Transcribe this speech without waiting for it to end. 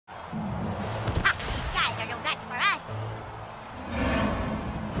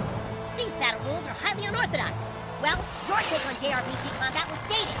JRPG combat was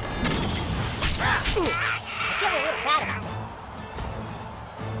dated. I feel a little bad about it.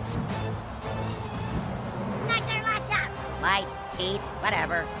 Not their laptop. Lights, teeth,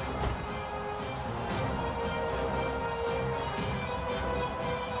 whatever.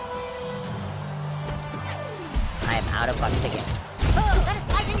 I am out of bucks again. Oh, let us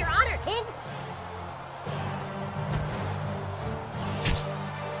fight in your honor, King!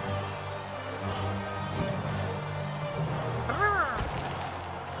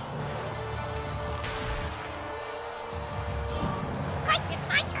 Christ, it's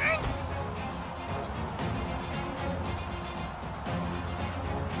my turn!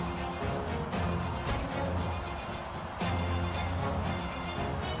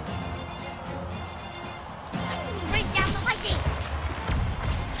 Bring down the lightning!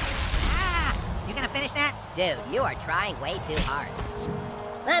 You gonna finish that? Dude, you are trying way too hard.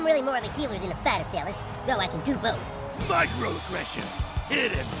 I'm really more of a healer than a fighter, fellas, though I can do both. Microaggression.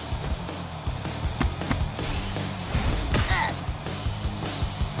 Hit him.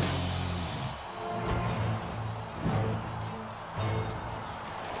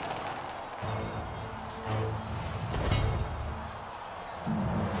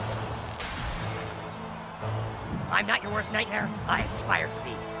 I'm not your worst nightmare. I aspire to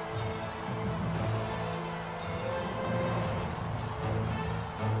be.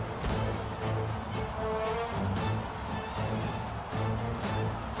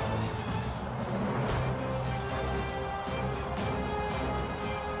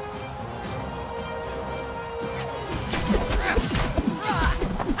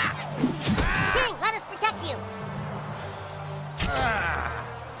 King, let us protect you!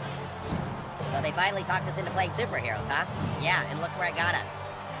 So they finally talked us into playing superheroes, huh? Yeah, and look where I got us.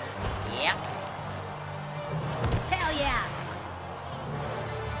 Yep. Hell yeah!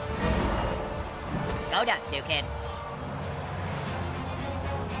 Go nuts, new kid.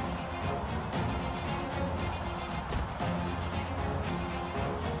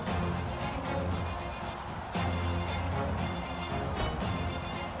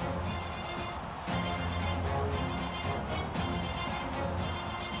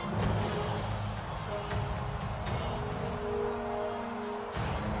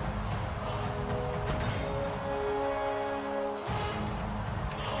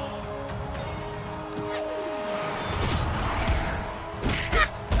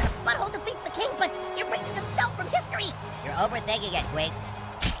 Butthole defeats the king, but erases himself from history! You're overthinking it, Twig.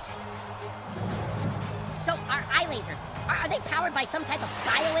 So, our eye lasers, are they powered by some type of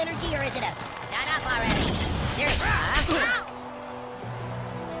bioenergy, or is it a... Shut up already! Seriously, huh?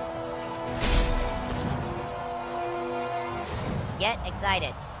 Get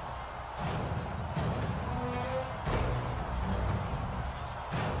excited.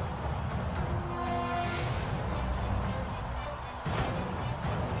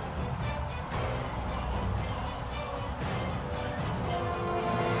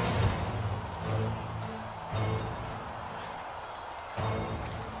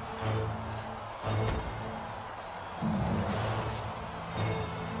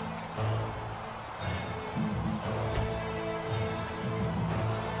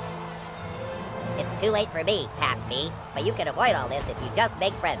 It's too late for me, past me, but you can avoid all this if you just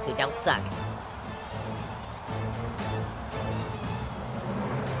make friends who don't suck.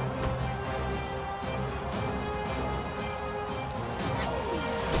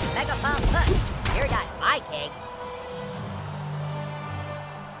 Mega Bomb Push! You're not my king!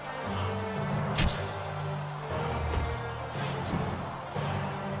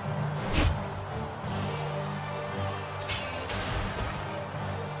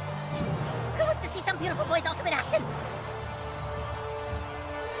 Who wants to see some beautiful boy's ultimate action?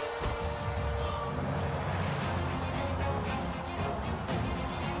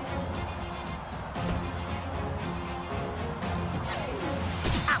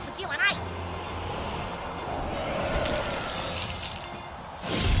 I'll put you on ice!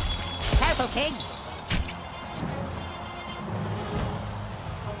 Careful, King!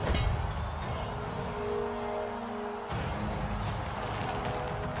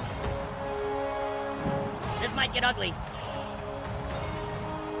 This might get ugly.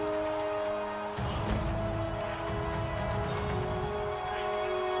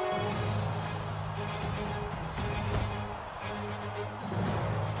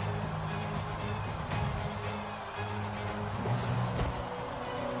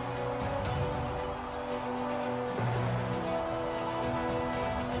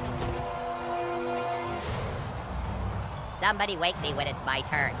 Somebody wake me when it's my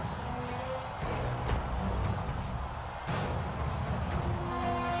turn.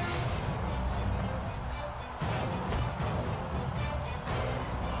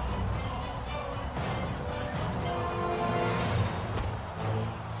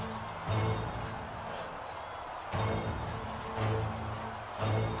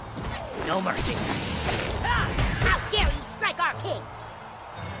 no mercy. How dare you strike our king?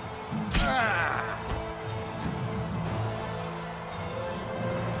 Yeah.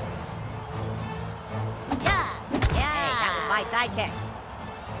 Hey, that was my sidekick.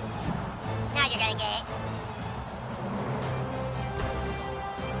 Now you're gonna get it.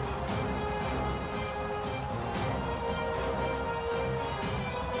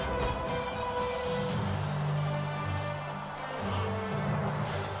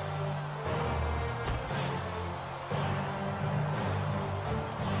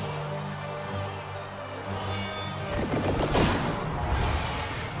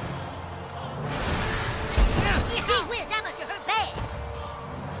 Gee whiz, that must have hurt bad.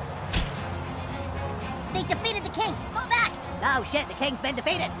 They defeated the king. Fall back. Oh shit, the king's been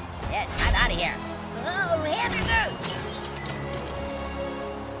defeated. Yes, I'm out of here. Oh, hamburger.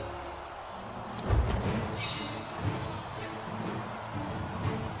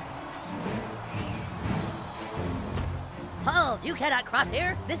 Hold, you cannot cross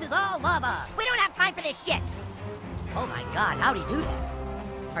here. This is all lava. We don't have time for this shit. Oh my god, how'd he do that?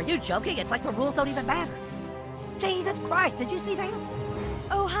 Are you joking? It's like the rules don't even matter. Jesus Christ, did you see that?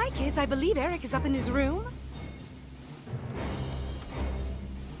 Oh, hi, kids. I believe Eric is up in his room.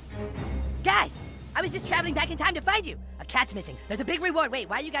 Guys, I was just traveling back in time to find you. A cat's missing. There's a big reward. Wait,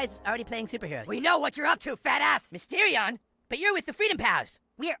 why are you guys already playing superheroes? We know what you're up to, fat ass! Mysterion? But you're with the Freedom Pals.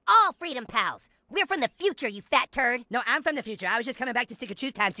 We're all freedom pals. We're from the future, you fat turd. No, I'm from the future. I was just coming back to Stick of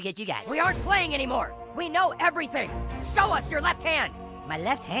Truth times to get you guys. We aren't playing anymore! We know everything! Show us your left hand! My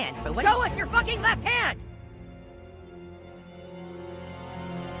left hand? For what? Show us your fucking left hand!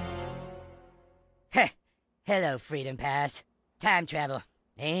 Heh. Hello, Freedom Pass. Time travel.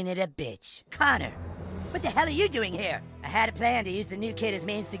 Ain't it a bitch? Connor, what the hell are you doing here? I had a plan to use the new kid as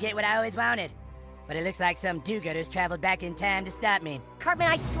means to get what I always wanted. But it looks like some do-gooders traveled back in time to stop me. Cartman,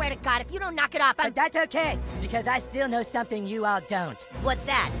 I swear to God, if you don't knock it off, But that's okay, because I still know something you all don't. What's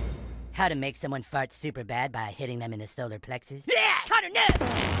that? How to make someone fart super bad by hitting them in the solar plexus. Yeah! Connor, no!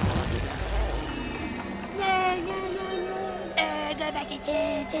 No. Go back in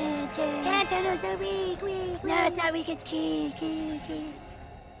time. Time is so weak. No, it's not weak, it's key.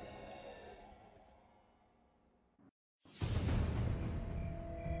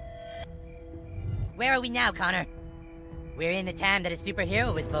 Where are we now, Connor? We're in the time that a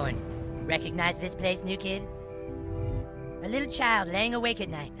superhero was born. Recognize this place, new kid? A little child laying awake at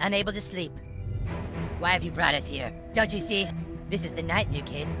night, unable to sleep. Why have you brought us here? Don't you see? This is the night, new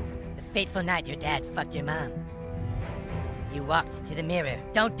kid. The fateful night your dad fucked your mom. You walked to the mirror.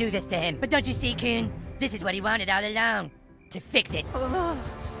 Don't do this to him. But don't you see, Coon? This is what he wanted all along. To fix it.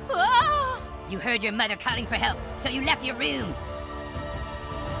 You heard your mother calling for help, so you left your room.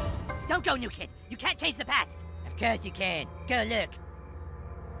 Don't go, new kid. You can't change the past. Of course you can. Go look.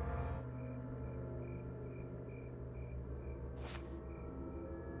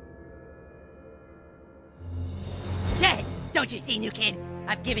 Yes! Don't you see, new kid?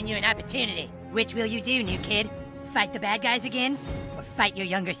 I've given you an opportunity. Which will you do, new kid? Fight the bad guys again? Or fight your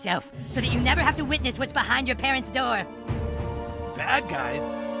younger self, so that you never have to witness what's behind your parents' door? Bad guys?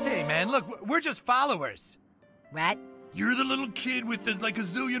 Hey, man, look, we're just followers. What? You're the little kid with the, like a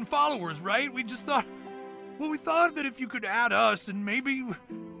zillion followers, right? We just thought... Well, we thought that if you could add us, and maybe...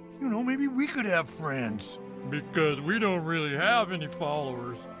 You know, maybe we could have friends. Because we don't really have any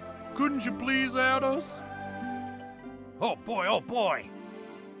followers. Couldn't you please add us? Oh, boy, oh, boy.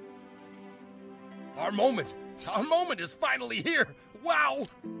 Our moment is finally here. Wow.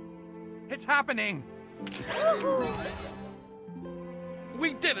 It's happening.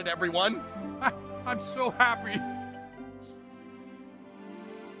 We did it, everyone. I'm so happy.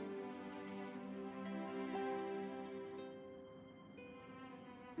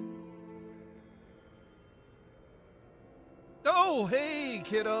 Oh, hey,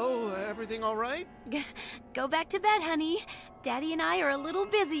 kiddo. Everything all right? Go back to bed, honey. Daddy and I are a little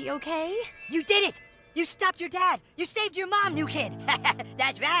busy, okay? You did it! You stopped your dad! You saved your mom, new kid!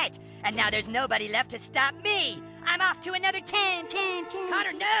 That's right! And now there's nobody left to stop me! I'm off to another 10.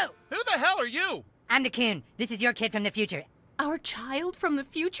 Connor, no! Who the hell are you? I'm the Coon. This is your kid from the future. Our child from the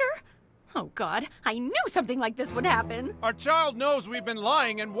future? Oh, God. I knew something like this would happen. Our child knows we've been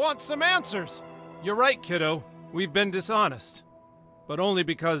lying and wants some answers. You're right, kiddo. We've been dishonest. But only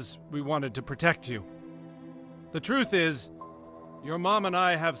because we wanted to protect you. The truth is, your mom and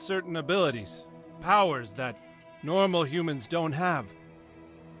I have certain abilities, powers that normal humans don't have.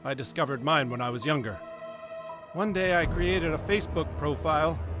 I discovered mine when I was younger. One day I created a Facebook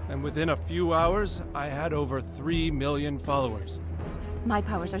profile, and within a few hours, I had over 3 million followers. My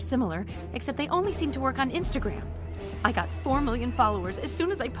powers are similar, except they only seem to work on Instagram. I got 4 million followers as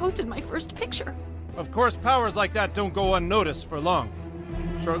soon as I posted my first picture. Of course, powers like that don't go unnoticed for long.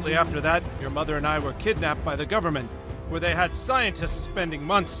 Shortly after that, your mother and I were kidnapped by the government, where they had scientists spending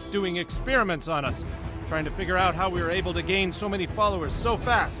months doing experiments on us, trying to figure out how we were able to gain so many followers so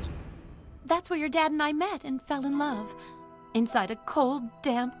fast. That's where your dad and I met and fell in love. Inside a cold,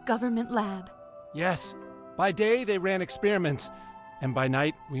 damp government lab. Yes, by day they ran experiments, and by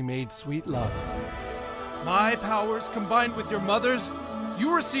night we made sweet love. My powers combined with your mother's,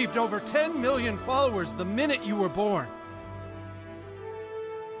 you received over 10 million followers the minute you were born.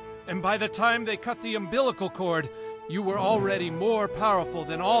 And by the time they cut the umbilical cord, you were already more powerful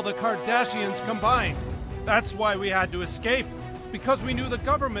than all the Kardashians combined. That's why we had to escape, because we knew the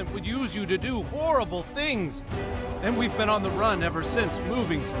government would use you to do horrible things. And we've been on the run ever since,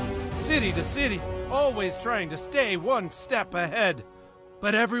 moving from city to city, always trying to stay one step ahead.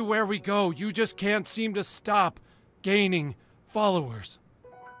 But everywhere we go, you just can't seem to stop gaining followers.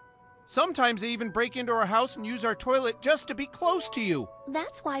 Sometimes they even break into our house and use our toilet just to be close to you.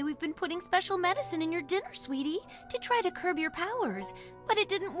 That's why we've been putting special medicine in your dinner, sweetie, to try to curb your powers. But it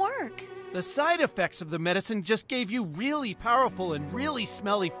didn't work. The side effects of the medicine just gave you really powerful and really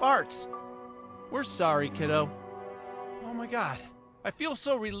smelly farts. We're sorry, kiddo. Oh my God, I feel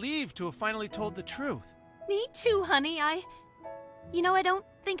so relieved to have finally told the truth. Me too, honey. I don't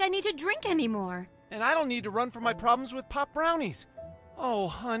think I need to drink anymore. And I don't need to run from my problems with pop brownies. Oh,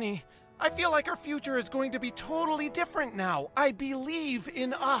 honey, I feel like our future is going to be totally different now. I believe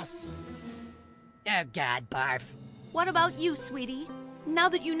in us. Oh, God, barf. What about you, sweetie? Now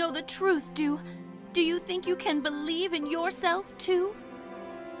that you know the truth, do you think you can believe in yourself, too?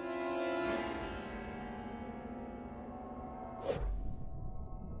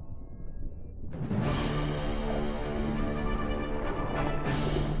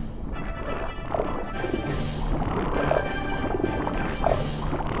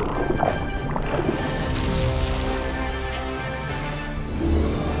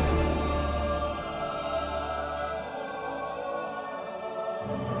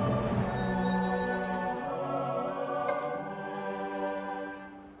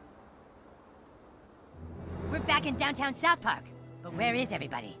 Back in downtown South Park. But where is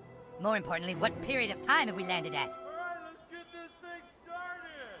everybody? More importantly, what period of time have we landed at? Alright, let's get this thing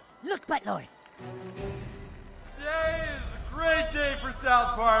started! Look, Buttlord. Today is a great day for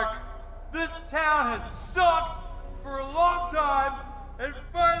South Park. This town has sucked for a long time, and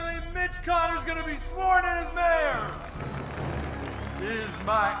finally Mitch Connor's gonna be sworn in as mayor! It is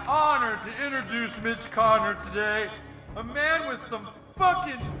my honor to introduce Mitch Connor today, a man with some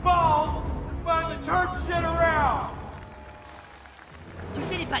fucking balls to finally turn shit around! You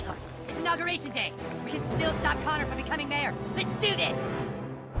did it, Buttlord. It's Inauguration Day. We can still stop Connor from becoming mayor. Let's do this!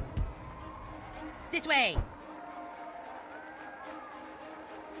 This way!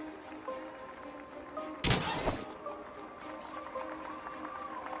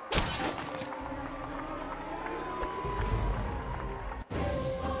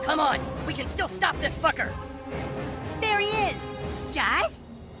 Come on! We can still stop this fucker! There he is! Guys?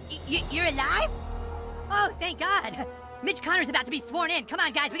 You're alive? Oh, thank God! Mitch Connor's about to be sworn in. Come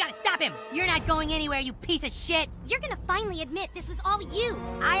on, guys, we gotta stop him! You're not going anywhere, you piece of shit! You're gonna finally admit this was all you.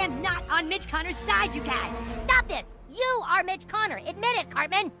 I am not on Mitch Connor's side, you guys! Stop this! You are Mitch Connor. Admit it,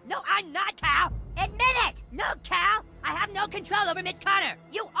 Cartman. No, I'm not, Cal! Admit it! No, Cal! I have no control over Mitch Connor!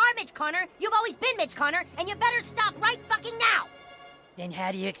 You are Mitch Connor. You've always been Mitch Connor, and you better stop right fucking now! Then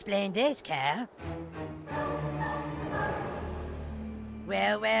how do you explain this, Cal?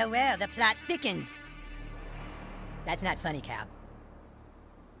 Well, the plot thickens. That's not funny, Cal.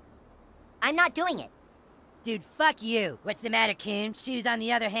 I'm not doing it. Dude, fuck you. What's the matter, Coon? Shoes on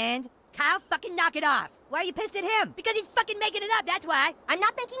the other hand? Kyle, fucking knock it off. Why are you pissed at him? Because he's fucking making it up, that's why. I'm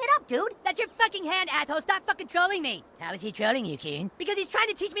not making it up, dude. That's your fucking hand, asshole. Stop fucking trolling me. How is he trolling you, Coon? Because he's trying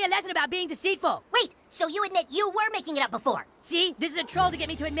to teach me a lesson about being deceitful. Wait, so you admit you were making it up before? See? This is a troll to get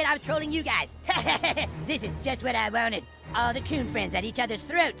me to admit I was trolling you guys. This is just what I wanted. All the Coon friends at each other's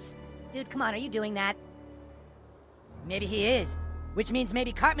throats. Dude, come on, are you doing that? Maybe he is. Which means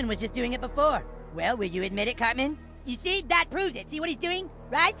maybe Cartman was just doing it before. Well, will you admit it, Cartman? You see? That proves it. See what he's doing?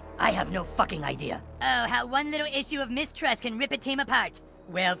 Right? I have no fucking idea. Oh, how one little issue of mistrust can rip a team apart.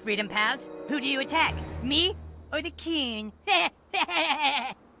 Well, Freedom Pals, who do you attack? Me or the Coon?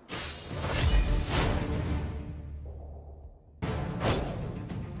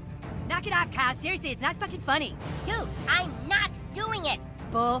 Knock it off, Kyle. Seriously, it's not fucking funny. Dude, I'm not doing it.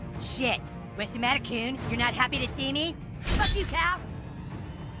 Bullshit. What's the matter, Coon? You're not happy to see me? Fuck you, Cal.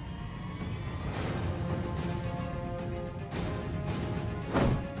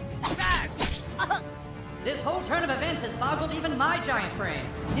 whole turn of events has boggled even my giant brain.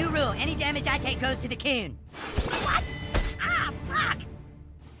 New rule, any damage I take goes to the coon. What? Ah, fuck!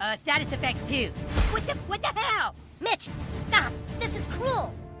 Status effects too. What the hell? Mitch, stop! This is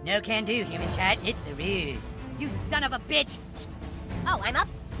cruel! No can do, human cat. It's the ruse. You son of a bitch! Oh, I'm up?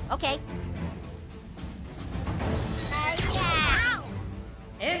 Okay. Yeah! Ow!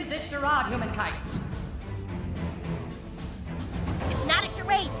 End this charade, human kite. It's not a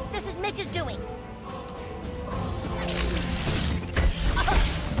charade! This is Mitch's doing!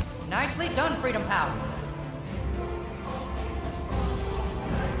 Nicely done, Freedom Pal.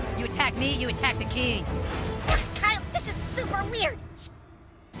 You attack me, you attack the coon. Kyle, this is super weird!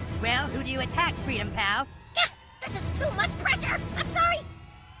 Well, who do you attack, Freedom Pal? Yes! This is too much pressure! I'm sorry!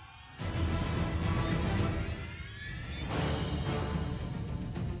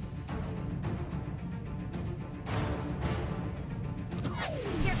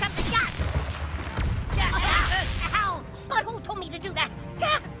 Here comes the shot! Ow! Butthole told me to do that!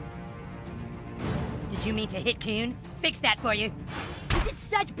 Did you mean to hit coon? Fix that for you. This is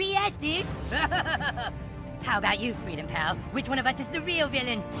such BS, dude! How about you, Freedom Pal? Which one of us is the real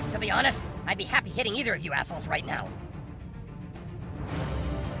villain? To be honest, I'd be happy hitting either of you assholes right now.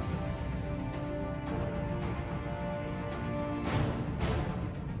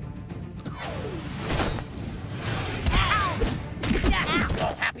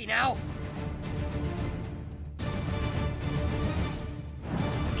 All happy now?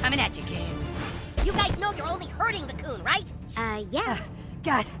 Coming at you, coon. You guys know you're only hurting the coon, right? Yeah.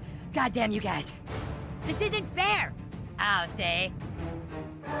 God damn you guys. This isn't fair, I'll say.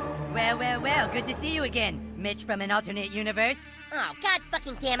 Well, good to see you again, Mitch from an alternate universe. Oh, god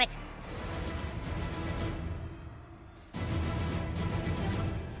fucking damn it.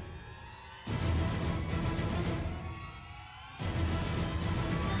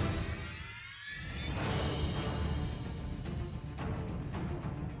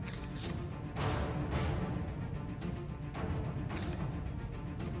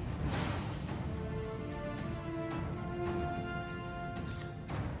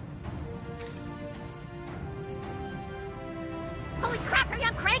 Holy crap, hurry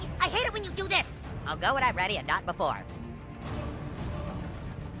up, Craig! I hate it when you do this! I'll go when I'm ready and not before.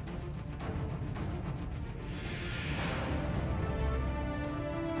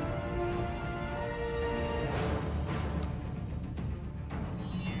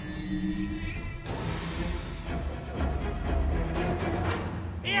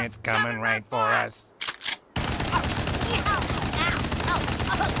 It's coming right for us.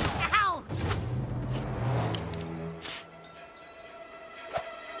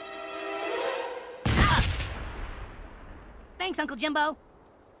 Thanks, Uncle Jimbo.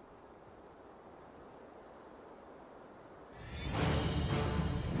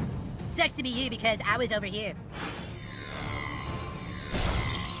 Sucks to be you because I was over here.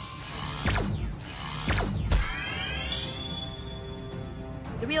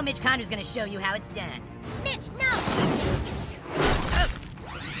 The real Mitch Connor's gonna show you how it's done. Mitch, no!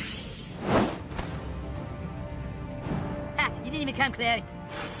 Ha! You didn't even come close.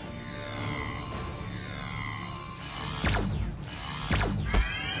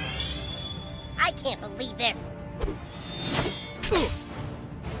 I can't believe this.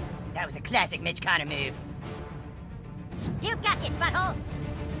 That was a classic Mitch Connor move. You got this, butthole!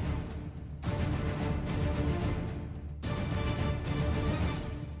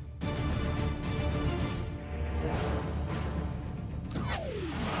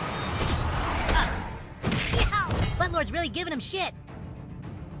 Buttlord's really giving him shit.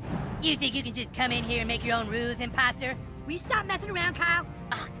 You think you can just come in here and make your own ruse, imposter? Will you stop messing around, Kyle?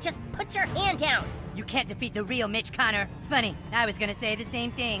 Just put your hand down! You can't defeat the real Mitch Connor. Funny, I was gonna say the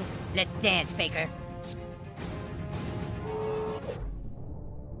same thing. Let's dance, faker.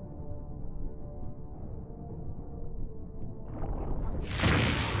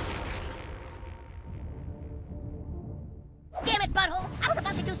 Damn it, butthole! I was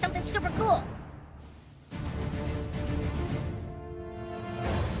about to do something super cool!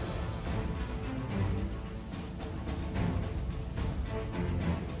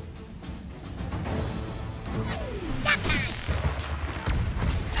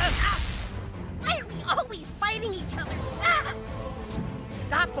 Why are we always fighting each other? Ah!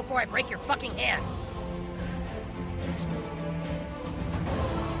 Stop before I break your fucking hand!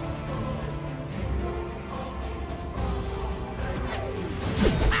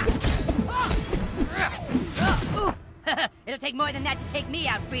 It'll take more than that to take me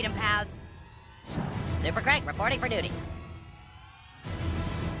out, Freedom Pals. Super Craig, reporting for duty.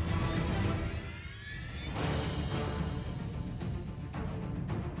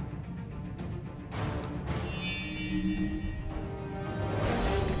 Oh,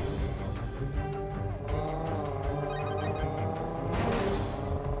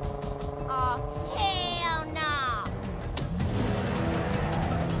 hell no!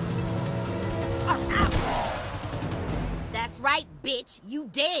 That's right, bitch. You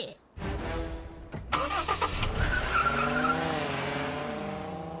dead.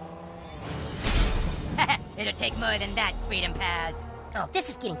 It'll take more than that, Freedom Pals. Oh, this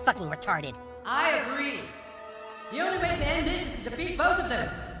is getting fucking retarded. I agree. The only way to end this is to defeat both of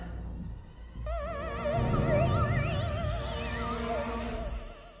them.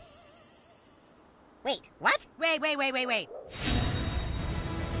 Wait, what? Wait.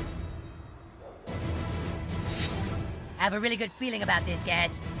 I have a really good feeling about this,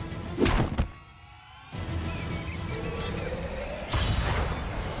 guys.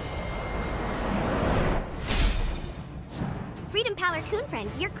 Freedom Pal or Coon Friend,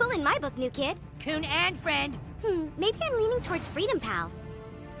 you're cool in my book, new kid. Coon and Friend. Maybe I'm leaning towards Freedom Pal.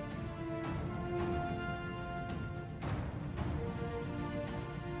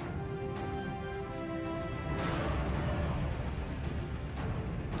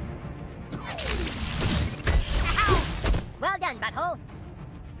 Well done, butthole.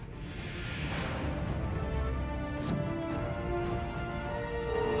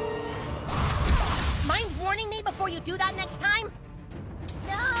 Mind warning me before you do that next time?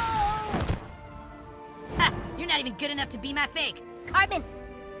 No! Ha! You're not even good enough to be my fake. Cartman,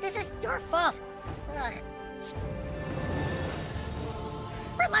 this is your fault. Ugh.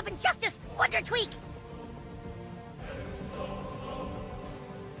 For love and justice, Wonder Tweak!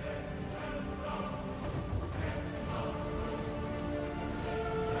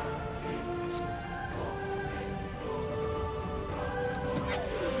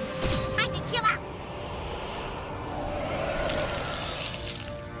 Time to chill out!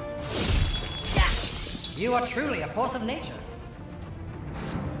 You are truly a force of nature.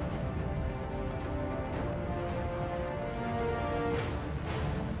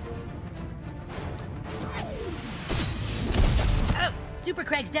 Oh, Super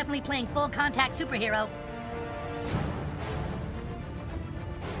Craig's definitely playing full contact superhero.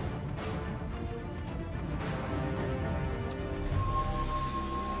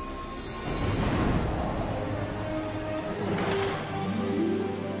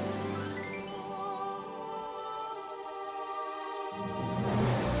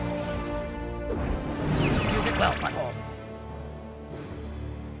 Use it well, butthole.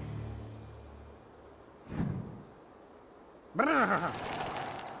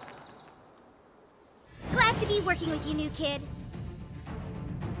 Glad to be working with you, new kid.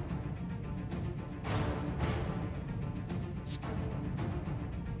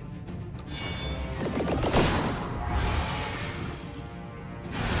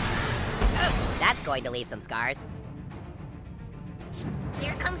 Oh, that's going to leave some scars.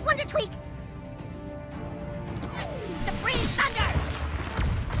 Here comes Wonder Tweak! Supreme Thunder!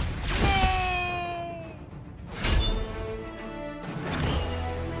 Yay!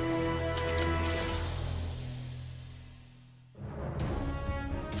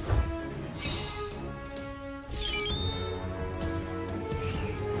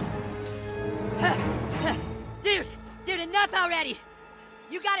 Dude, enough already!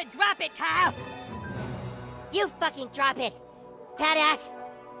 You gotta drop it, Kyle! You fucking drop it, fat ass!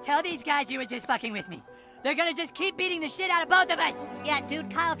 Tell these guys you were just fucking with me. They're gonna just keep beating the shit out of both of us! Yeah,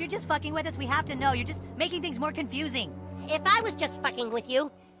 dude, Kyle, if you're just fucking with us, we have to know. You're just making things more confusing. If I was just fucking with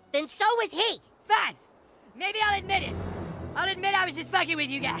you, then so was he! Fine! Maybe I'll admit it. I'll admit I was just fucking with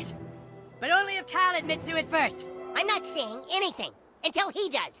you guys. But only if Kyle admits to it first. I'm not saying anything until he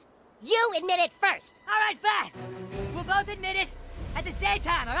does. You admit it first! Alright, fine! We'll both admit it at the same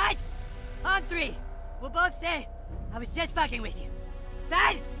time, alright? On three. We'll both say, I was just fucking with you.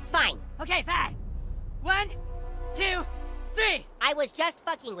 Fine? Fine. Okay, fine. 1, 2, 3. I was just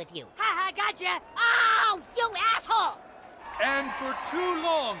fucking with you. Ha, gotcha! Oh, you asshole! And for too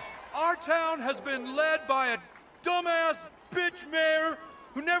long, our town has been led by a dumbass bitch mayor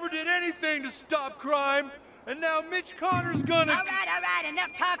who never did anything to stop crime, and now Mitch Connor's gonna... All right,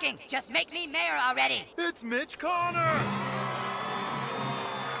 enough talking. Just make me mayor already. It's Mitch Connor!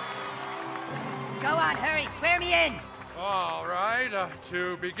 Go on, hurry, swear me in. All right,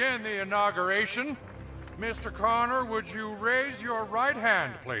 to begin the inauguration, Mr. Connor, would you raise your right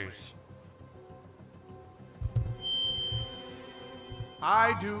hand, please?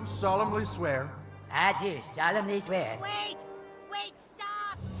 I do solemnly swear. I do solemnly swear. Wait,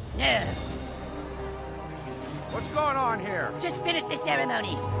 stop! No. What's going on here? Just finish the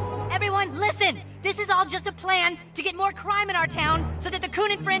ceremony. Everyone, listen! This is all just a plan to get more crime in our town so that the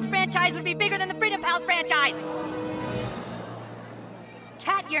Coon and Friends franchise would be bigger than the Freedom Pals franchise!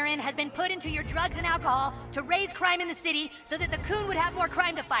 That urine has been put into your drugs and alcohol to raise crime in the city so that the coon would have more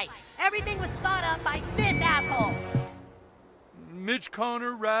crime to fight. Everything was thought up by this asshole. Mitch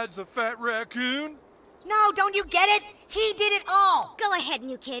Connor rides a fat raccoon? No, don't you get it? He did it all. Go ahead,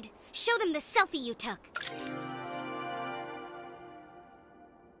 new kid. Show them the selfie you took.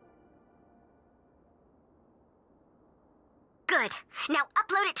 Good. Now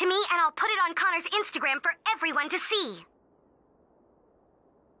upload it to me and I'll put it on Connor's Instagram for everyone to see.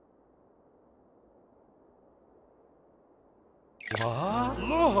 What?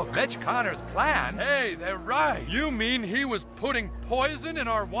 Look, Mitch Connor's plan. Hey, they're right. You mean he was putting poison in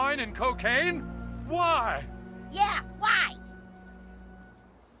our wine and cocaine? Why? Yeah, why?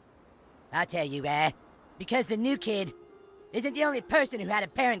 I'll tell you, because the new kid isn't the only person who had a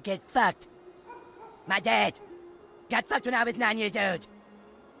parent get fucked. My dad got fucked when I was 9 years old.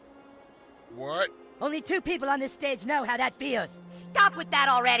 What? Only 2 people on this stage know how that feels. Stop with that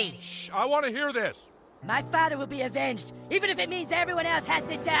already! Shh, I want to hear this. My father will be avenged, even if it means everyone else has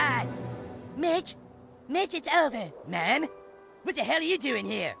to die. Mitch, it's over. Ma'am, what the hell are you doing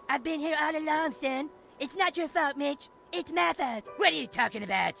here? I've been here all along, son. It's not your fault, Mitch. It's my fault. What are you talking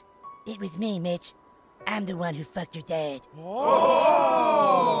about? It was me, Mitch. I'm the one who fucked your dad.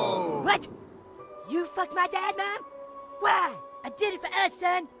 Whoa! What? You fucked my dad, Mom? Why? I did it for us,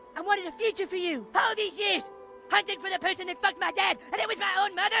 son. I wanted a future for you. All these years. Hunting for the person that fucked my dad, and it was my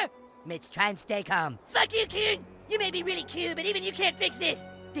own mother. Mitch, try and stay calm. Fuck you, coon! You may be really cute, but even you can't fix this.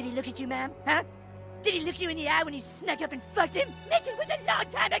 Did he look at you, Mom? Huh? Did he look you in the eye when you snuck up and fucked him? Mitch, it was a long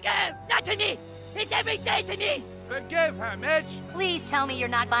time ago! Not to me! It's every day to me! Forgive her, Mitch. Please tell me you're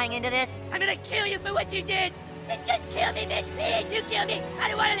not buying into this. I'm gonna kill you for what you did! Then just kill me, Mitch, please! You kill me! I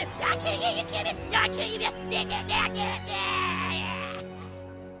don't wanna live! I'll kill you, you kill me! I'll kill you!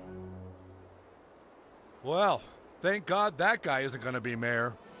 Well, thank God that guy isn't going to be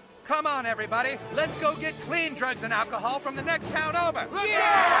mayor. Come on, everybody. Let's go get clean drugs and alcohol from the next town over.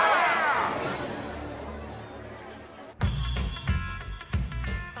 Yeah!